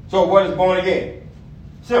 So what is born again?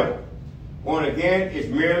 Simple. Born again is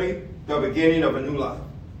merely the beginning of a new life.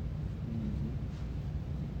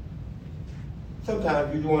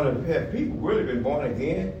 Sometimes you want to have people really been born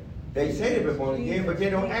again. They say they've been born again, but they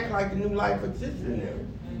don't act like the new life exists in them.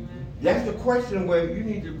 That's the question where you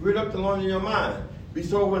need to grit up the loin in your mind. Be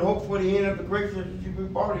sober and hope for the end of the grace that you be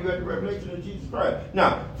part of you at the revelation of Jesus Christ.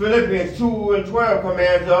 Now, Philippians 2:12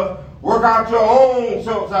 commands us, work out your own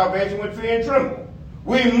self-salvation with fear and tremble.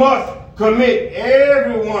 We must commit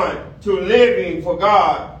everyone to living for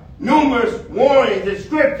God. Numerous warnings in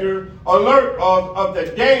Scripture alert us of the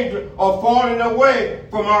danger of falling away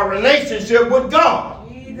from our relationship with God.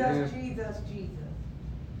 Jesus, Jesus, Jesus.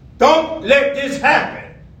 Don't let this happen.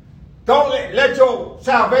 Don't let your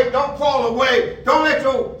salvation, don't fall away. Don't let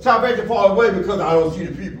your salvation fall away because I don't see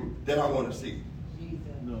the people that I want to see. Jesus.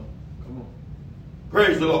 No. Come on.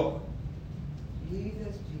 Praise the Lord.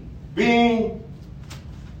 Jesus, Jesus.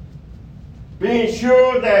 Being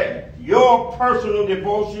sure that your personal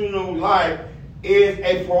devotional life is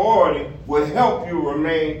a priority will help you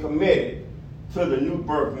remain committed to the new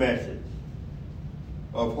birth message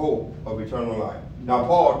of hope of eternal life. Now,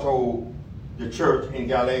 Paul told the church in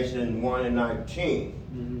Galatians 1:19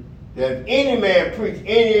 that if any man preach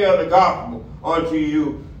any other gospel unto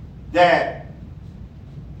you that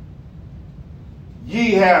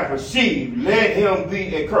ye have received, let him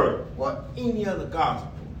be accursed. What? Any other gospel.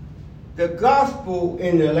 The gospel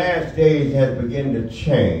in the last days has begun to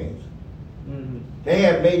change. They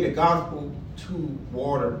have made the gospel too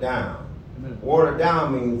watered down. Amen. Watered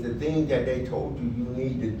down means the things that they told you you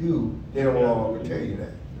need to do, they don't longer tell you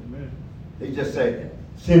that. Amen. They just say,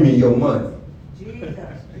 send me your money Jesus,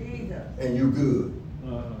 Jesus. and you good.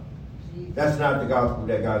 Jesus. That's not the gospel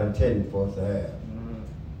that God intended for us to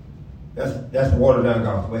have. That's watered down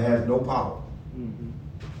gospel. It has no power.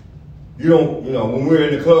 You don't, when we're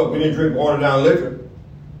in the club, we didn't drink watered down liquor.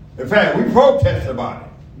 In fact, we protest about it.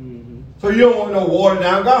 So you don't want no watered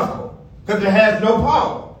down gospel because it has no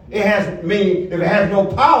power. If it has no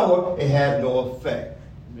power, it has no effect.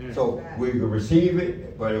 So we can receive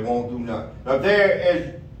it, but it won't do nothing. Now there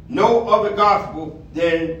is no other gospel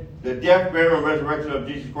than the death, burial, and resurrection of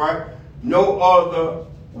Jesus Christ. No other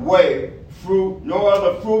way to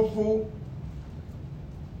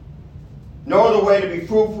be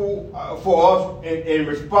fruitful for us in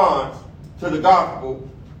response to the gospel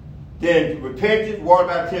than repentance, water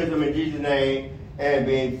baptism in Jesus' name, and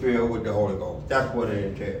being filled with the Holy Ghost. That's what it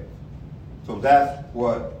entails. So that's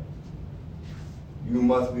what you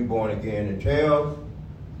must be born again entails.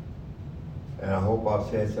 And I hope I've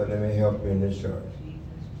said something that may help you in this church.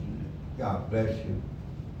 God bless you.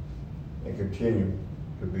 And continue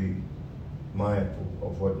to be mindful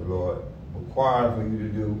of what the Lord requires for you to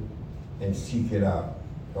do and seek it out.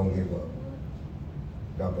 Don't give up.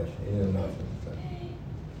 God bless you. Any announcements?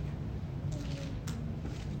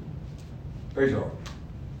 Praise the Lord.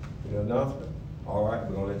 Any announcement? All right,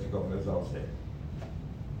 we're going to let you go. That's all said.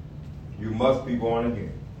 You must be born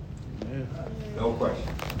again. Amen. No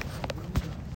question.